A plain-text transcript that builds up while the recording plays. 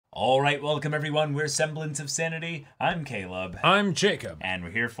Alright, welcome everyone. We're Semblance of Sanity. I'm Caleb. I'm Jacob. And we're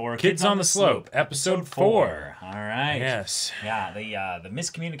here for Kids on the Slope, episode 4. Alright. Yes. Yeah, the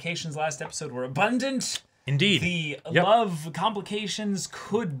miscommunications last episode were abundant. Indeed. The love complications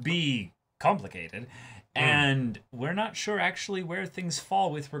could be complicated. And we're not sure actually where things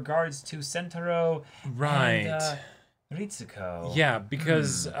fall with regards to Sentaro and Ritsuko. Yeah,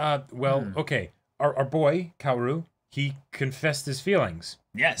 because, okay. Our boy, Kaoru, he confessed his feelings.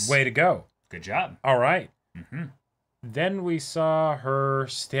 Yes. Way to go. Good job. All right. Mm-hmm. Then we saw her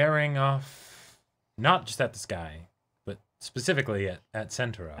staring off, not just at the sky, but specifically at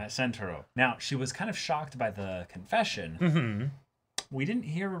Sentaro. At Sentaro. Now, she was kind of shocked by the confession. Mm-hmm. We didn't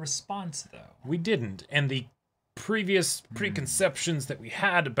hear a response, though. We didn't. And the previous preconceptions that we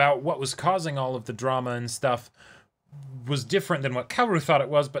had about what was causing all of the drama and stuff was different than what Kaoru thought it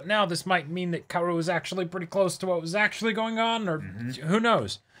was, but now this might mean that Kaoru was actually pretty close to what was actually going on, or who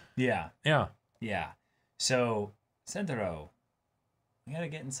knows? Yeah. Yeah. Yeah. So, Sentaro, you gotta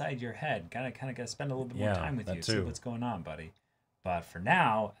get inside your head. Kind of gotta spend a little bit more time with you. See what's going on, buddy. But for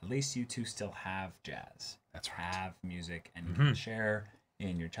now, at least you two still have jazz. That's right. Have music, and you can share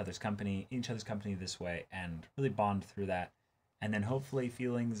in each other's company this way, and really bond through that. And then hopefully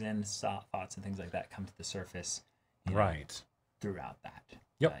feelings and thoughts and things like that come to the surface. Right. Throughout that.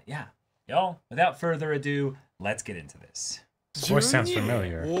 Yep. But yeah. Y'all, without further ado, let's get into this. Voice sounds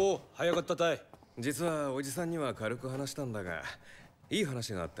familiar. Oh, 早かったたい。実はおじさんには軽く話したんだが、いい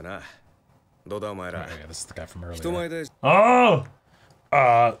話があってな。どうだお前ら。Yeah, this is the guy from earlier. 人前で。Oh!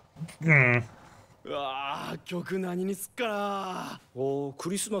 うわあ、曲何にすっかな。お、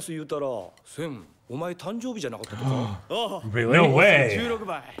クリスマス言うたら、セン、お前誕生日じゃなかったとか。ああ。Really? No way. 16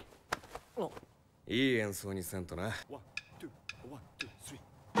倍。いい演奏にせんとな。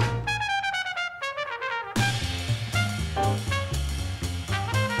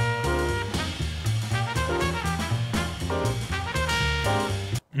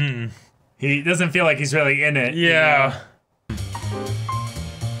He doesn't feel like he's really in it. Yeah.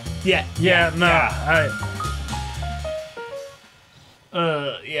 Yeah. Yeah, no.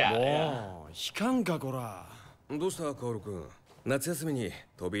 Yeah. もう、悲観かこら。どうしたカオル君。夏休みに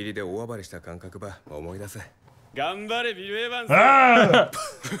飛び入りで大暴れした感覚ば思い出せ。頑張れビル・エヴァン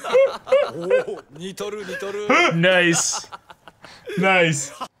ス。おお、似とる似とる。Nice.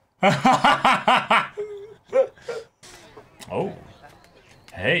 Nice. Oh.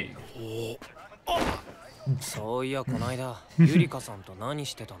 Hey. そういやこないだゆりかさんと何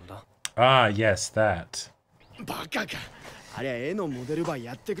してたんだ。Ah, yes, that. バカか。あれは絵のモデルば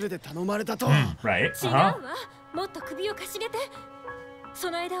やってくれて頼まれたと。Right. 違うわ。もっと首をかしげて。そ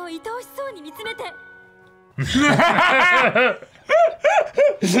の枝を愛おしそうに見つめて。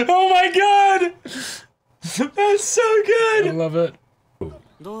Oh my god! That's so good! I love it.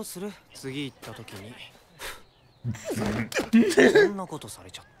 どうする？次行った時に。そんなことさ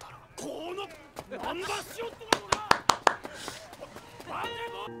れちゃったら。このナンバーショットだ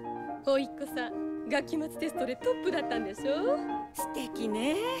おいっ子さん、学期末テストでトップだったんでしょ。素敵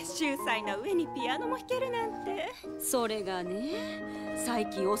ね。秀才の上にピアノも弾けるなんて。それがね、最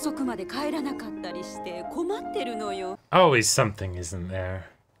近遅くまで帰らなかったりして困ってるのよ。Always something, isn't there?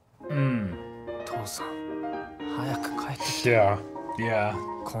 父さん、早く帰ってきて。Yeah. Yeah.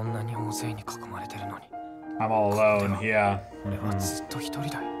 こんなに大勢に囲まれてるのに。I'm all alone. Yeah. 俺はずっと一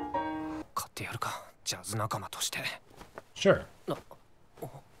人だよ。買ってやるか、ジャズ仲間として。Sure.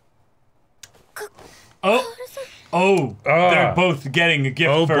 Oh, they're both getting a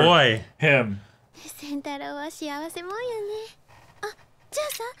gift for him. センタロウは幸せもんよね。あ、じゃあ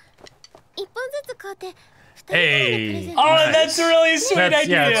さ、一本ずつ買って二人 Oh, that's a really sweet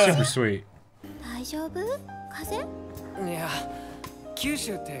idea. Yeah, it's super sweet. 大丈夫？風邪？いや、九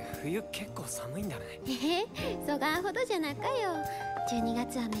州って冬結構寒いんだね。そがんほどじゃなかよ。12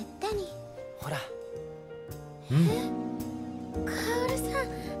月はめったに。ほら。カオルさん、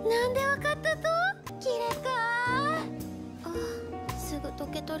なんでわかったと？綺麗か。あ、すぐ溶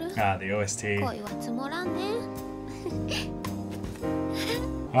けとる。Ah, the OST. 恋は積もらんね。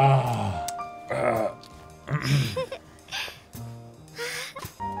Ah.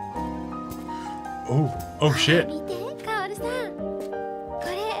 Oh shit. 見て、カオルさん。こ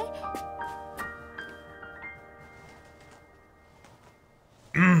れ。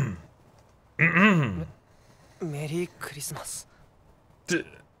メリークリスマス。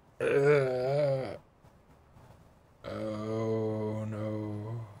Oh no.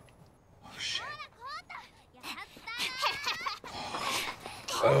 Oh shit.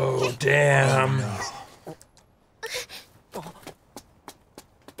 Oh damn.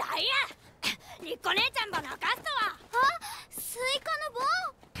 ダイヤ、リコ姉ちゃんば泣かすとは。あ、スイカの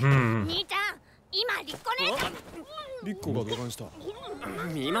棒。兄ちゃん、今リッコ姉ちゃん。リッコが我慢した。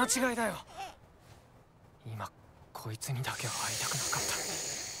見間違いだよ。今こいつにだけは会いたくなかっ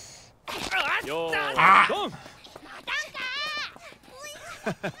た。よあードン。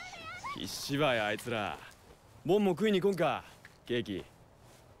必死ばいあいつら。ボンも食いに行こんか。ケーキ。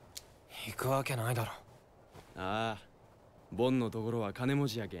行くわけないだろ。ああ、ボンのところは金持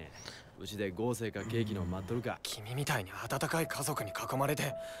ちやけん。うちで合成かケーキの待っとるか。君みたいに温かい家族に囲まれ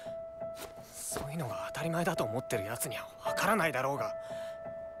て、そういうのが当たり前だと思ってるやつにはわからないだろうが、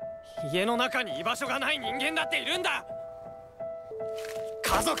家の中に居場所がない人間だっているんだ。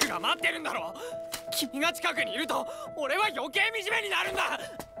家族が待ってるんだろ。君が近くにいると俺は余計惨めになるんだ。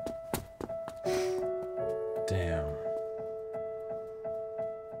Damn.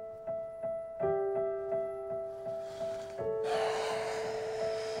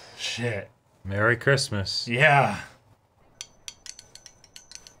 Shit. Merry Christmas. Yeah.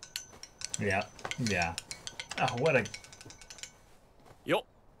 Yeah. Yeah. Oh, what a よ、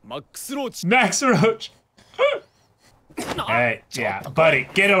マックスローチ。 Max Roach. Hey, yeah, buddy,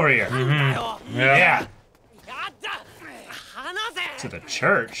 get over here. Yeah. To the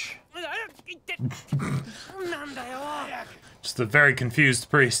church. Just a very confused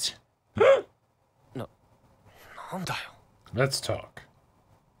priest. なんだよ。 Let's talk.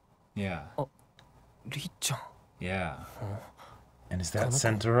 Yeah. リッちゃん。 Yeah. And is こ that の子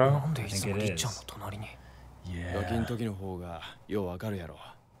Sentaro? なんでいつも I think it リッちゃん is. の隣に。ガキん Yeah. 時の方がようわかるやろ。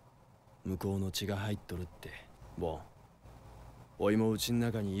向こうの血が入っとるって。ボン。おいもうちん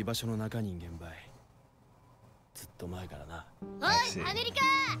中に居場所の中人間ばい。ずっと前からな。おい、アメリカ。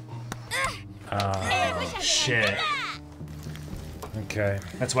 Oh, Shit. okay.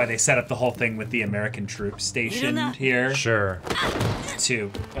 That's why they set up the whole thing with the American troops stationed here Sure. too.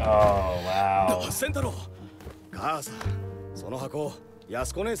 Oh, wow. センタロウ。母さん、その箱、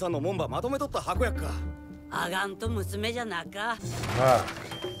安子姉さんの門ばまとめとった箱やっか。あがんと娘じゃなか。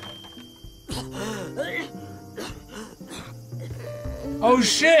 Fuck. Oh,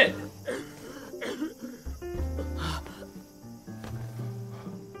 shit.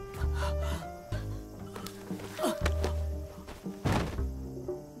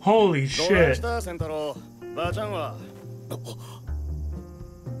 Holy どうし shit. たセンタロウ。ばあちゃんは。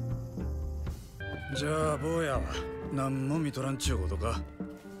じゃあ坊やは何も見とらんちゅうことか。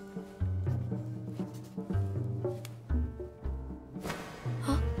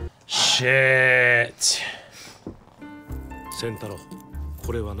Shit. センタロウ、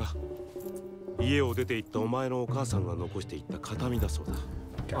これはな、家を出て行ったお前のお母さんが残していった形見だそうだ。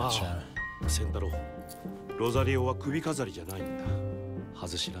 Gotcha. センタロウ、ロザリオは首飾りじゃないんだ。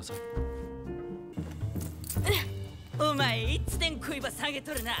外しなさい。お前いつでん食いば下げ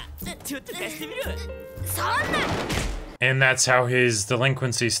とるな。ちょっと貸してみる。そんな。 And that's how his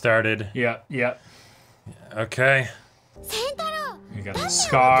delinquency started. Yeah, yeah. Okay. センタロウ。 You got the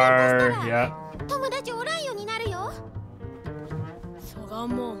scar. Yeah. 友達おらんようになるよ。そが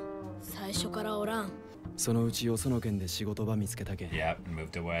もう最初からおらん。そのうちよその県で仕事場見つけたけん。 Yeah,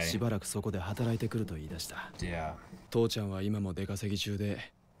 moved away. しばらくそこで働いてくると言い出した。 Yeah. 父ちゃんは今も出稼ぎ中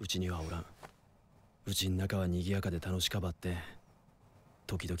で、うちにはおらん。うちん中は賑やかで楽しかばって、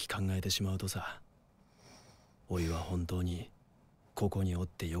時々考えてしまうとさ、おいは本当にここにおっ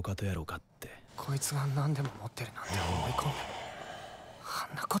てよかとやろうかって。こいつが何でも持ってるなんて思い込んで、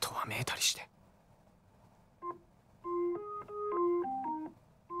あんなことはめいたりして。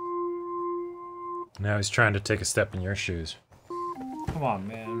 Now he's trying to take a step in your shoes. Come on,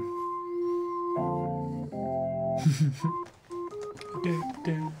 man.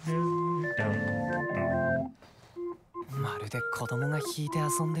 まるで子供が引いて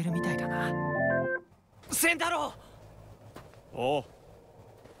遊んでるみたいだな。センタロウ。おう。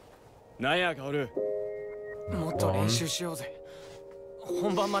なんやカオル。もっと練習しようぜ。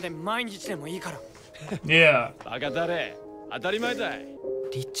本番まで毎日でもいいから。Yeah. バカだれ。当たり前だい。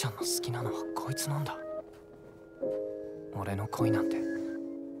りっちゃんの好きなのはこいつなんだ。俺の恋なんて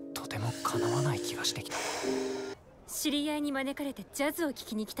とても叶わない気がしてきた。知り合いに招かれてジャズを聴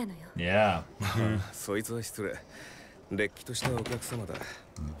きに来たのよ。Yeah. そいつは失礼。れっきとしたお客様だ。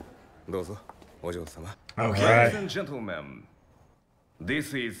どうぞ、お嬢様。Okay. Ladies and gentlemen,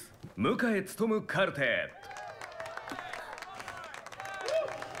 this is 向井勉カルテ。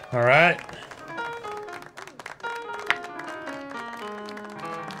All right.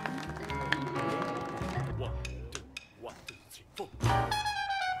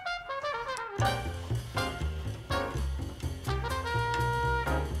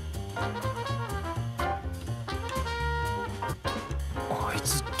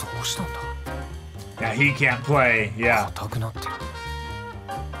 Yeah, he can't play. Yeah. 硬くなってる。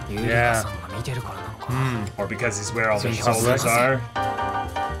Yeah. Or because he's where all the shoulders are.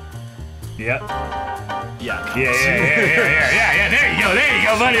 Yep. Yeah, there you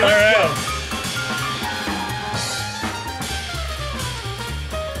go, buddy, let's go.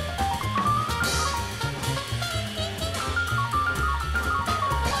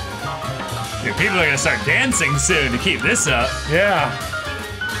 Dude, people are gonna start dancing soon to keep this up. Yeah.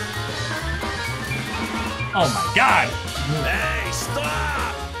 Oh my god. Hey,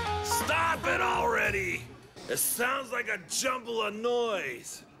 stop! Stop it already! It sounds like a jumble of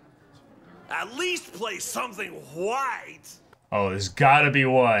noise. At least play something white. Oh, there's gotta be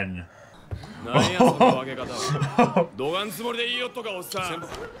one. Whoa.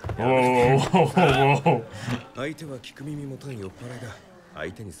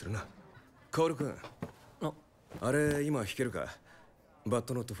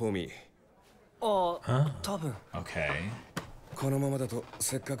 Okay. このままだと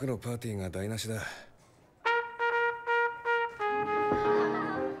せっかくのパーティーが台無しだ。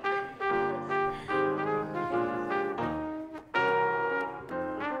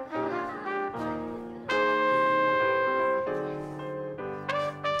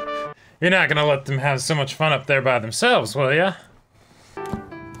You're not gonna let them have so much fun up there by themselves, will ya?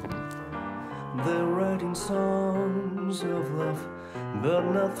 They're writing songs of love, but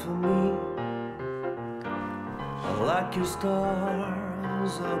not for me. I like your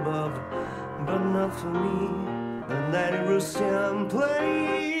stars above, but not for me. The night will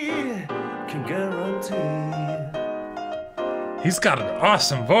play, can guarantee. He's got an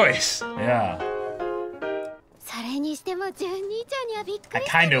awesome voice. Yeah. I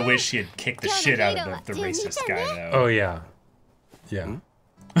kind of wish he had kicked the shit out of the racist guy, though. Oh, yeah. Yeah.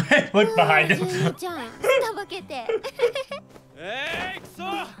 Look behind him.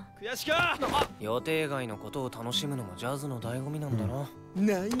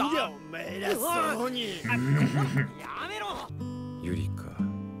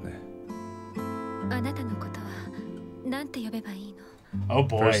 Oh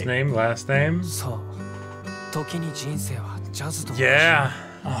boy. First name, last name. Yeah.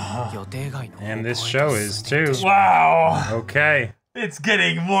 And this show is too. Wow. Okay. It's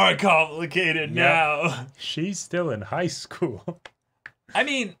getting more complicated now. She's still in high school. I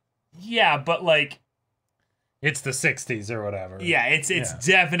mean, yeah, but like, it's the 60s or whatever. Yeah, it's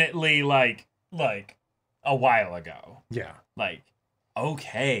definitely like a while ago. Yeah. Like,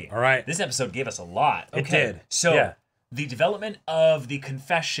 okay. All right. This episode gave us a lot. Okay. It did. So the development of the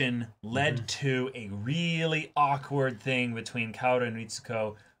confession led to a really awkward thing between Kaoru and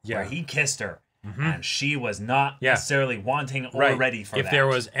Ritsuko where he kissed her. And she was not necessarily wanting or ready for that. If there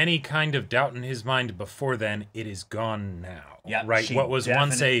was any kind of doubt in his mind before then, it is gone now. Yeah, right. What was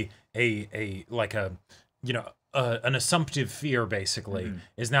once an assumptive fear, basically,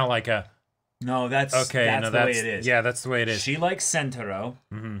 is now like a that's the way it is. Yeah, that's the way it is. She likes Sentaro.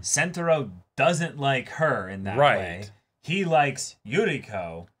 Sentaro doesn't like her in that way. He likes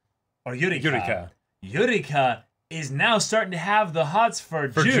Yuriko or Yurika. Yurika is now starting to have the hots for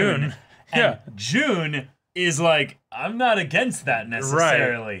June. And June is like, I'm not against that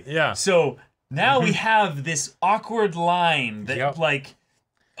necessarily. Right. Yeah. So now we have this awkward line that like,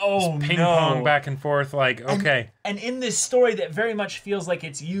 oh this ping pong back and forth, like, okay. And in this story that very much feels like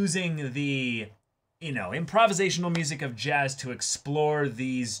it's using the, improvisational music of jazz to explore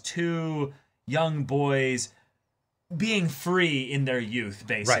these two young boys being free in their youth,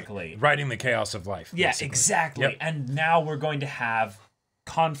 basically. Right. Riding the chaos of life. Yeah, basically. exactly. Yep. And now we're going to have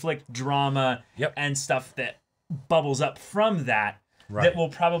conflict, drama, and stuff that bubbles up from that that will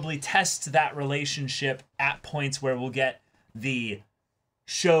probably test that relationship at points where we'll get the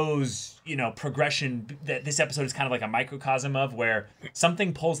show's, progression that this episode is kind of like a microcosm of, where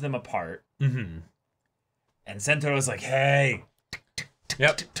something pulls them apart. And Sentaro's like, hey.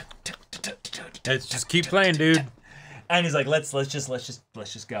 Yep. Let's just keep playing, dude. And he's like, let's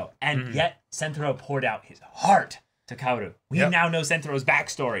just go. And yet Sentaro poured out his heart to Kaoru. We now know Sentaro's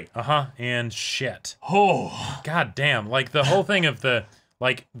backstory. And shit. Oh. God damn. Like the whole thing of the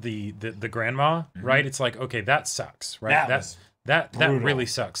grandma, right? It's like, okay, that sucks, right? That really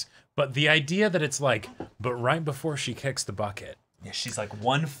sucks. But the idea that it's like, but right before she kicks the bucket. Yeah, she's like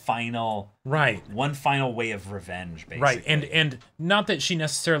one final way of revenge, basically. Right, and not that she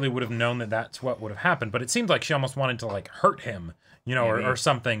necessarily would have known that that's what would have happened, but it seemed like she almost wanted to like hurt him, or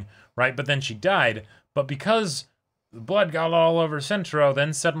something, right? But then she died. But because the blood got all over Sentaro,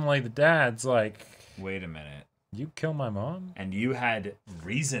 then suddenly the dad's like, wait a minute. You kill my mom? And you had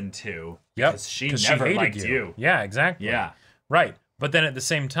reason to. Yep. Because she never liked you. Yeah, exactly. Yeah. Right. But then at the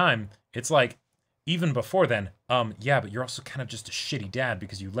same time, it's like, even before then, yeah, but you're also kind of just a shitty dad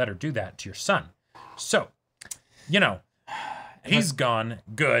because you let her do that to your son. So, you know, he's gone.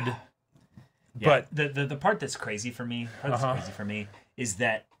 Good. Yeah, but the part that's crazy for me, is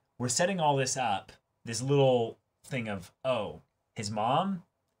that we're setting all this up, this little thing of, oh, his mom,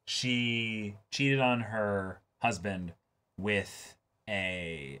 she cheated on her husband with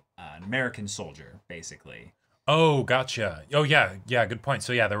an American soldier, basically. Oh, gotcha. Oh, yeah, good point.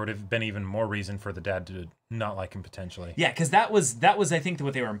 So, yeah, there would have been even more reason for the dad to not like him, potentially. Yeah, because that was, I think,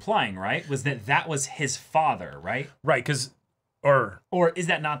 what they were implying, right? Was that was his father, right? Right, because... Or is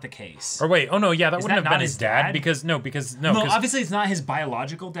that not the case? Or wait, oh no, yeah, that wouldn't have been his dad? Because no, obviously it's not his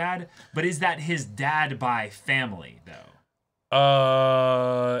biological dad, but is that his dad by family, though?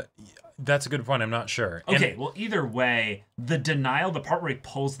 That's a good point. I'm not sure. Okay, well, either way, the denial, the part where he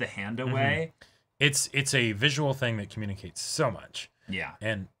pulls the hand away... It's a visual thing that communicates so much. Yeah.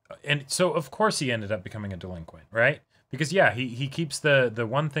 And so, of course, he ended up becoming a delinquent, right? Because, yeah, he keeps the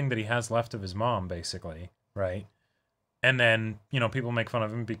one thing that he has left of his mom, basically, right? And then, you know, people make fun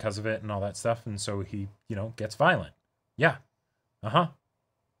of him because of it and all that stuff. And so he, you know, gets violent. Yeah. Uh-huh.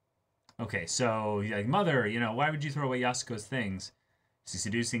 Okay, so, like, mother, you know, why would you throw away Yasuko's things? He's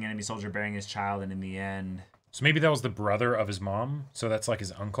seducing enemy soldier bearing his child, and in the end... So maybe that was the brother of his mom? So that's like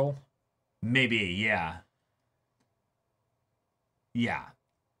his uncle? Maybe, yeah. Yeah.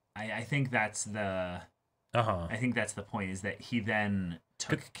 I think that's the... I think that's the point, is that he then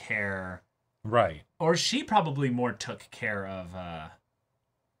took care... Right. Or she probably more took care of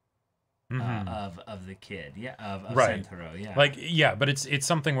the kid. Yeah, of right. Sentaro, yeah. Like, yeah, but it's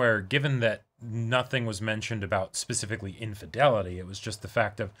something where, given that nothing was mentioned about specifically infidelity, it was just the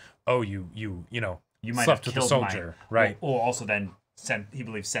fact of, oh, you know, you might slept have with the soldier, right? Or also then he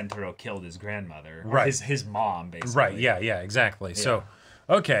believes Sentaro killed his grandmother, or right? His mom, basically. Right. Yeah. Exactly. Yeah. So,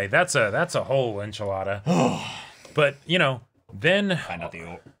 okay, that's a whole enchilada. But you know, then find out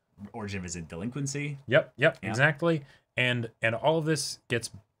the origin of his delinquency. Yep, exactly. And all of this gets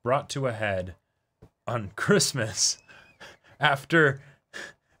brought to a head on Christmas after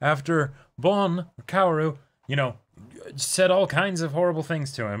Bon Kaoru, you know, said all kinds of horrible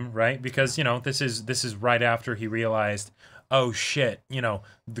things to him, right? Because, you know, this is right after he realized, oh shit, you know,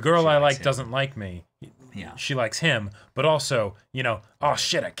 the girl I like doesn't like me. Yeah. She likes him, but also, you know, oh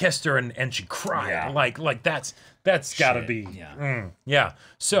shit, I kissed her and she cried. Yeah. Like that's gotta be. Yeah.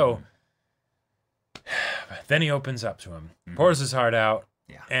 So then he opens up to him, pours his heart out.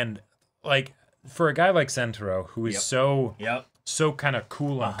 Yeah. And like, for a guy like Sentaro, who is so kind of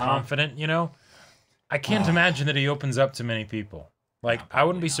cool and confident, you know, I can't imagine that he opens up to many people. Like, I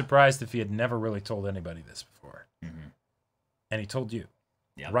wouldn't be surprised if he had never really told anybody this before. And he told you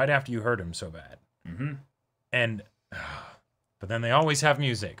right after you hurt him so bad. And but then they always have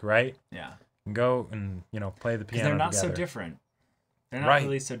music, right? Yeah. And go and, you know, play the piano they're not together. so different. They're not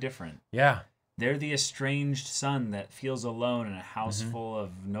really so different. Yeah. They're the estranged son that feels alone in a house full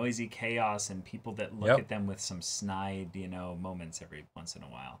of noisy chaos and people that look at them with some snide, you know, moments every once in a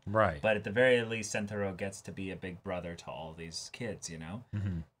while. Right. But at the very least, Sentaro gets to be a big brother to all these kids, you know?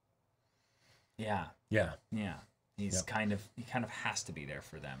 Yeah. Yeah. Yeah. He kind of has to be there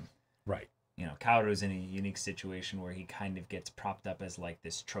for them. Right. You know, Kaoru's in a unique situation where he kind of gets propped up as like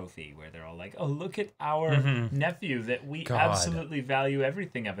this trophy where they're all like, oh, look at our nephew that we absolutely value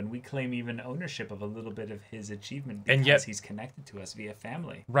everything of, and we claim even ownership of a little bit of his achievement because and yet, he's connected to us via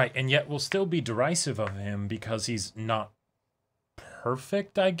family. Right, and yet we'll still be derisive of him because he's not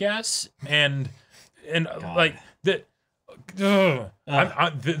perfect, I guess. And like the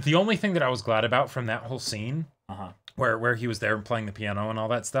only thing that I was glad about from that whole scene where he was there playing the piano and all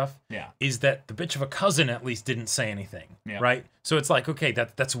that stuff, is that the bitch of a cousin at least didn't say anything, right? So it's like, okay,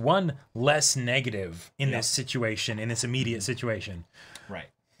 that's one less negative in this situation, in this immediate situation. Right.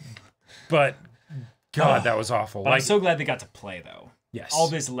 But, God, that was awful. But I'm so glad they got to play, though. Yes. All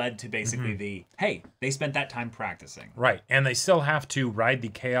this led to basically hey, they spent that time practicing. Right, and they still have to ride the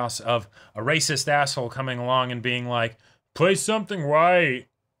chaos of a racist asshole coming along and being like, play something white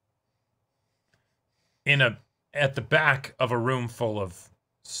at the back of a room full of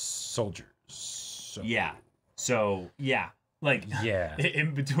soldiers. So. Yeah. So like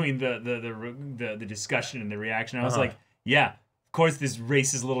in between the discussion and the reaction, I was like, yeah, of course this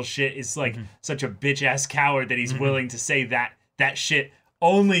racist little shit is like such a bitch ass coward that he's willing to say that shit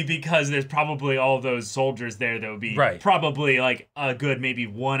only because there's probably all those soldiers there that would be probably like a good maybe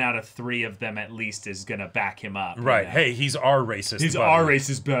 1 out of 3 of them at least is gonna back him up. Right. You know? Hey, he's our racist. He's our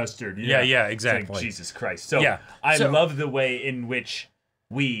racist bastard. Yeah, exactly. Like, Jesus Christ. So I love the way in which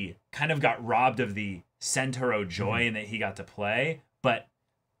we kind of got robbed of the Sentaro joy in that he got to play, but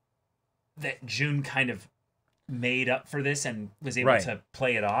that Jun kind of made up for this and was able to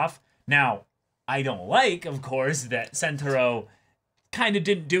play it off. Now, I don't like, of course, that Sentaro kind of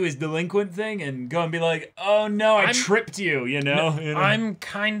didn't do his delinquent thing and go and be like, oh no, I tripped you, you know? I'm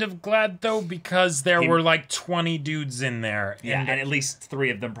kind of glad, though, because there were like 20 dudes in there. Yeah, and at least 3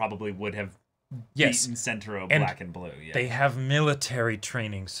 of them probably would have beaten Sentaro black and blue. Yeah. They have military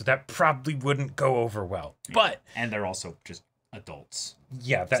training, so that probably wouldn't go over well. But and they're also just adults.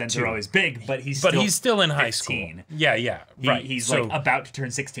 Yeah, that Sentaro is big, but he's still in high 15. school. Yeah, right. He's like about to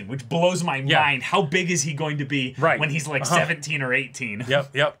turn 16, which blows my mind. How big is he going to be when he's like 17 or 18?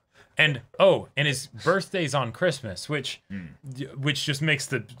 Yep. And his birthday's on Christmas, which just makes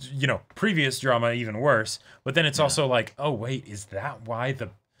the previous drama even worse. But then it's also like, oh wait, is that why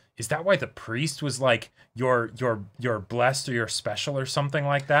the priest was like you're blessed or you're special or something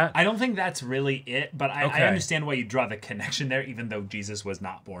like that? I don't think that's really it, but I understand why you draw the connection there, even though Jesus was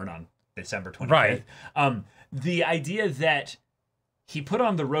not born on December 25th. Right. The idea that he put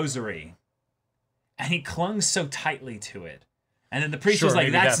on the rosary and he clung so tightly to it. And then the priest was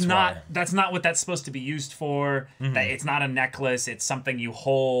like, that's not what that's supposed to be used for. That it's not a necklace. It's something you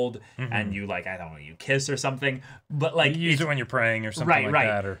hold and you like, I don't know, you kiss or something. But like you use it when you're praying or something like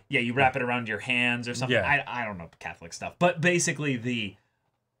that. Or you wrap it around your hands or something. Yeah. I don't know Catholic stuff. But basically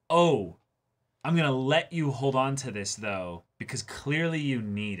I'm gonna let you hold on to this though, because clearly you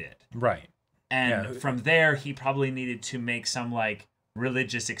need it. Right. And from there he probably needed to make some like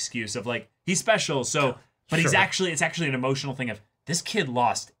religious excuse of like, he's special, so but it's actually an emotional thing of this kid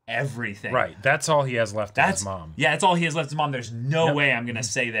lost everything. Right. That's all he has left of his mom. Yeah, that's all he has left of his mom. There's no way I'm gonna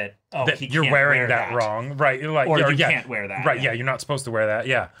say that. Oh, that he you're can't wearing wear that wrong. Right. You're like, or you can't wear that. Right. Yeah. You're not supposed to wear that.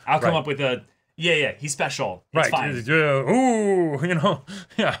 Yeah. I'll come up with a. Yeah. He's special. It's fine. Ooh.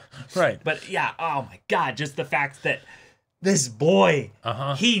 Yeah. Right. But yeah. Oh my God. Just the fact that this boy,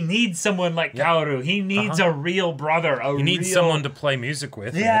 he needs someone like Kaoru. He needs a real brother. He needs someone to play music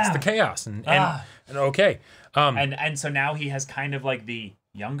with. Yeah. And it's the chaos. And okay. And so now he has kind of like the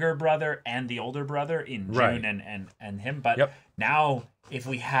younger brother and the older brother in Jun and him. But now if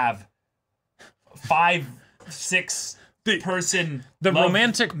we have 5, 6 person, the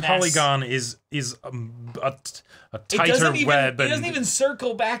romantic polygon is a tighter web. It doesn't even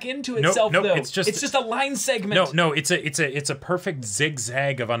circle back into itself though. It's just a line segment. No, it's a perfect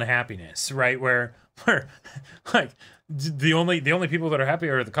zigzag of unhappiness, right? Where like the only people that are happy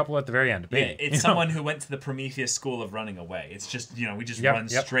are the couple at the very end. It's someone who went to the Prometheus school of running away. It's just we just run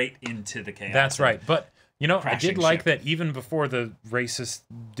straight into the chaos. That's right. But I did like that even before the racist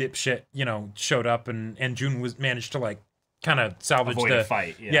dipshit showed up and Jun managed to like kind of salvage a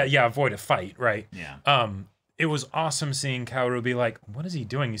fight. Avoid a fight, right? Yeah. It was awesome seeing Kaoru be like, what is he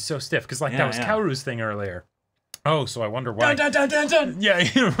doing? He's so stiff. Because that was Kaoru's thing earlier. Oh, so I wonder why. Dun, dun, dun, dun, dun.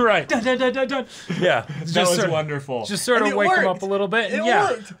 Yeah, right. Dun, dun, dun, dun, dun. Yeah. That was wonderful. Just sort of wake him up a little bit. It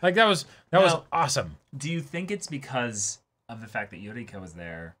worked. Like that was awesome. Do you think it's because of the fact that Yurika was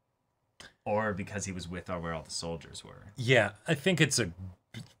there, or because he was with where all the soldiers were? Yeah, I think it's a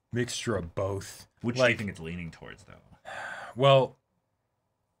mixture of both. Which do you think it's leaning towards, though? Well,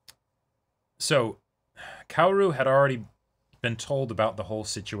 so Kaoru had already been told about the whole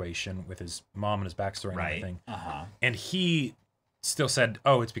situation with his mom and his backstory and everything. And he still said,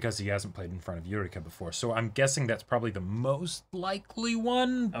 oh, it's because he hasn't played in front of Yurika before. So I'm guessing that's probably the most likely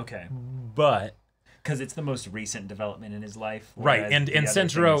one. Okay. But because it's the most recent development in his life. Right. And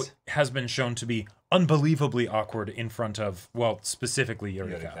Sentaro has been shown to be unbelievably awkward in front of, well, specifically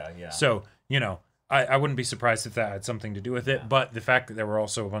Yurika. Yeah. So, I wouldn't be surprised if that had something to do with it, but the fact that there were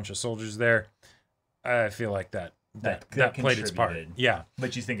also a bunch of soldiers there, I feel like that played its part. Yeah.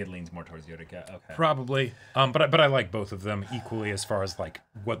 But you think it leans more towards Yurika? Okay. Probably. But I like both of them equally as far as like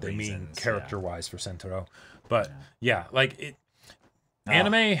what they mean character-wise for Sentaro. But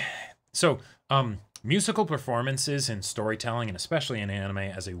anime. So musical performances and storytelling, and especially in anime,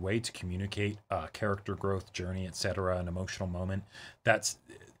 as a way to communicate character growth, journey, etc., an emotional moment.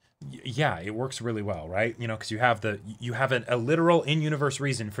 It works really well, right? Because you have a literal in-universe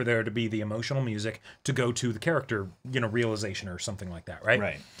reason for there to be the emotional music to go to the character, realization or something like that, right?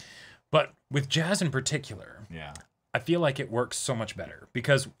 Right. But with jazz in particular, I feel like it works so much better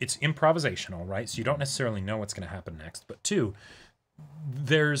because it's improvisational, right? So you don't necessarily know what's going to happen next. But 2,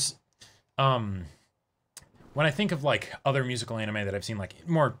 there's when I think of like other musical anime that I've seen, like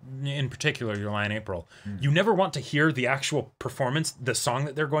more in particular Your Lie in April, you never want to hear the actual performance, the song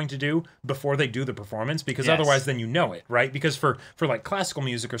that they're going to do before they do the performance, because otherwise then you know it, right? Because for like classical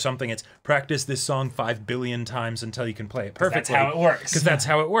music or something, it's practice this song 5 billion times until you can play it perfectly. That's how it works. Because that's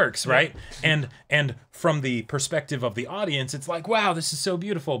how it works, right? And from the perspective of the audience, it's like, wow, this is so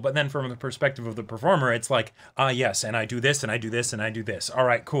beautiful. But then from the perspective of the performer, it's like, yes, and I do this, and I do this, and I do this. All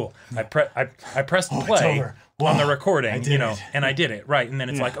right, cool. I pressed play on the recording, you know, and I did it, right? And then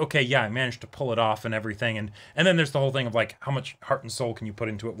it's like, okay, yeah, I managed to pull it off and everything. And then there's the whole thing of like, how much heart and soul can you put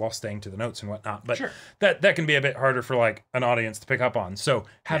into it while staying to the notes and whatnot. But that can be a bit harder for like an audience to pick up on. So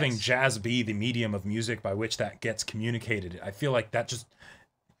having jazz be the medium of music by which that gets communicated, I feel like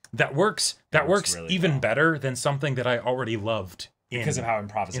that works really even better than something that I already loved because of how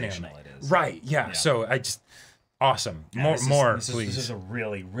improvisational it is. Right, yeah. So I just awesome. This is a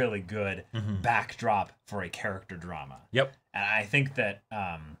really, really good backdrop for a character drama. Yep. And I think that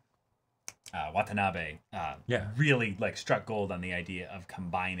Watanabe really like struck gold on the idea of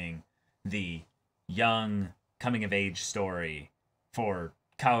combining the young coming of age story for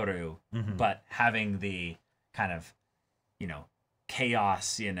Kaoru, but having the kind of, you know,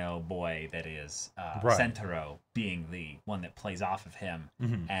 chaos, you know, boy that is Sentaro being the one that plays off of him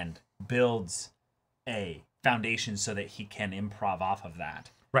and builds a foundation so that he can improv off of that.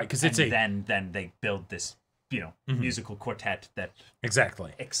 Right, because then they build this, you know, musical quartet that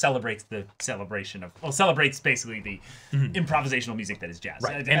celebrates the celebration of celebrates basically the improvisational music that is jazz.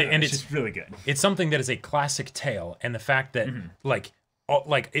 Right, and it's just really good. It's something that is a classic tale, and the fact that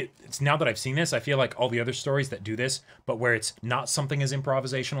it's now that I've seen this, I feel like all the other stories that do this, but where it's not something as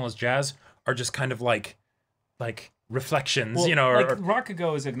improvisational as jazz, are just kind of like reflections, you know. Like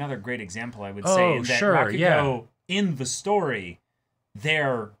Rakugo is another great example, I would say. In that Rakugo, in the story,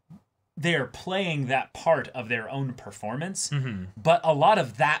 they're playing that part of their own performance, but a lot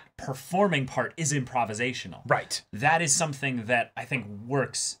of that performing part is improvisational. Right. That is something that I think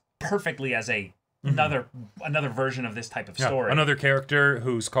works perfectly as another version of this type of story. Another character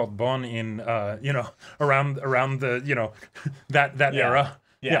who's called Bon in you know, around the, you know, that era.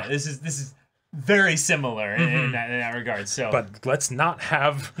 Yeah. This is very similar in that regard. So, but let's not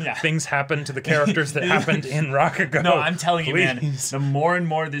have things happen to the characters that happened in Rakugo. No, I'm telling you, man, the more and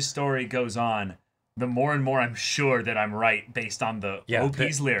more this story goes on, the more and more I'm sure that I'm right based on the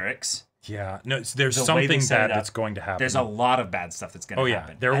OP's lyrics. Yeah, no, there's something bad that's going to happen. There's a lot of bad stuff that's going to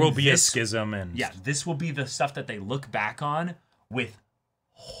happen. There will be a schism, and this will be the stuff that they look back on with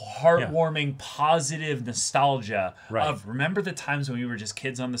heartwarming, positive nostalgia of remember the times when we were just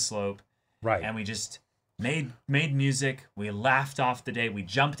kids on the slope, and we just made music. We laughed off the day. We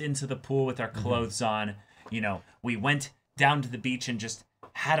jumped into the pool with our clothes on. You know, we went down to the beach and just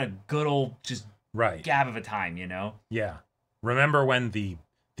had a good old gab of a time. You know. Yeah. Remember when the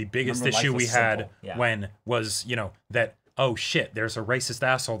biggest issue we had when was, you know, that, oh shit, there's a racist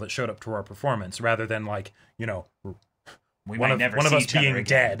asshole that showed up to our performance, rather than like, you know, one of us being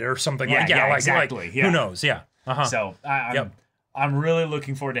dead or something like that. Exactly. Who knows? Yeah. So I'm really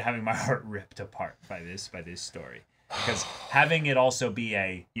looking forward to having my heart ripped apart by this story, because having it also be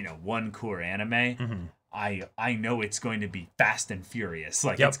a, you know, one cour anime, I know it's going to be fast and furious.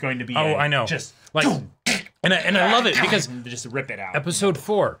 Like it's going to be I know. Just like and I love it because just rip it out. Episode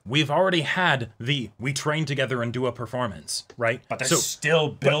 4, we've already had we train together and do a performance, right? But they're still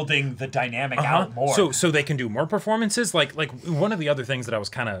building the dynamic out more. So they can do more performances. Like one of the other things that I was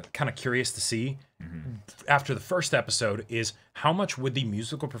kind of curious to see after the first episode is how much would the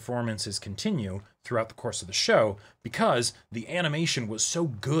musical performances continue throughout the course of the show, because the animation was so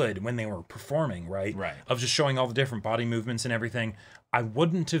good when they were performing, right? Of just showing all the different body movements and everything. I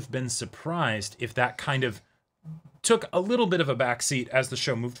wouldn't have been surprised if that kind of took a little bit of a backseat as the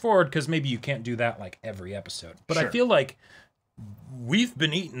show moved forward, because maybe you can't do that like every episode. But I feel like we've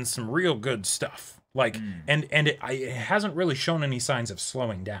been eating some real good stuff. Like, and it hasn't really shown any signs of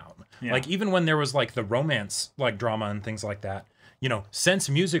slowing down. Like, even when there was like the romance like drama and things like that, you know, since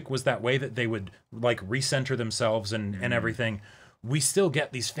music was that way that they would like recenter themselves and everything, we still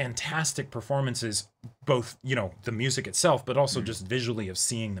get these fantastic performances, both, you know, the music itself, but also just visually of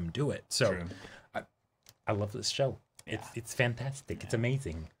seeing them do it. So I love this show. It's fantastic. It's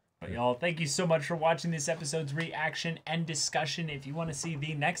amazing. But y'all, thank you so much for watching this episode's reaction and discussion. If you want to see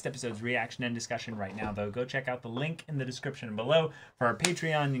the next episode's reaction and discussion right now, though, go check out the link in the description below for our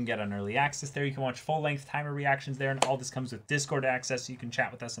Patreon. You can get on early access there. You can watch full-length timer reactions there, and all this comes with Discord access, so you can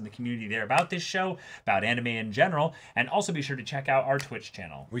chat with us in the community there about this show, about anime in general, and also be sure to check out our Twitch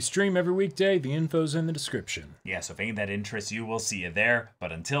channel. We stream every weekday. The info's in the description. Yeah, so if any of that interests you, we'll see you there.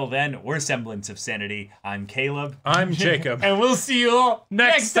 But until then, we're Semblance of Sanity. I'm Caleb. I'm Jacob. And we'll see you all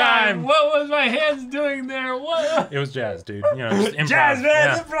next time. What was my hands doing there? What? It was jazz, dude. You know, just improv. Jazz,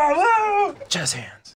 man, improv. Jazz hands.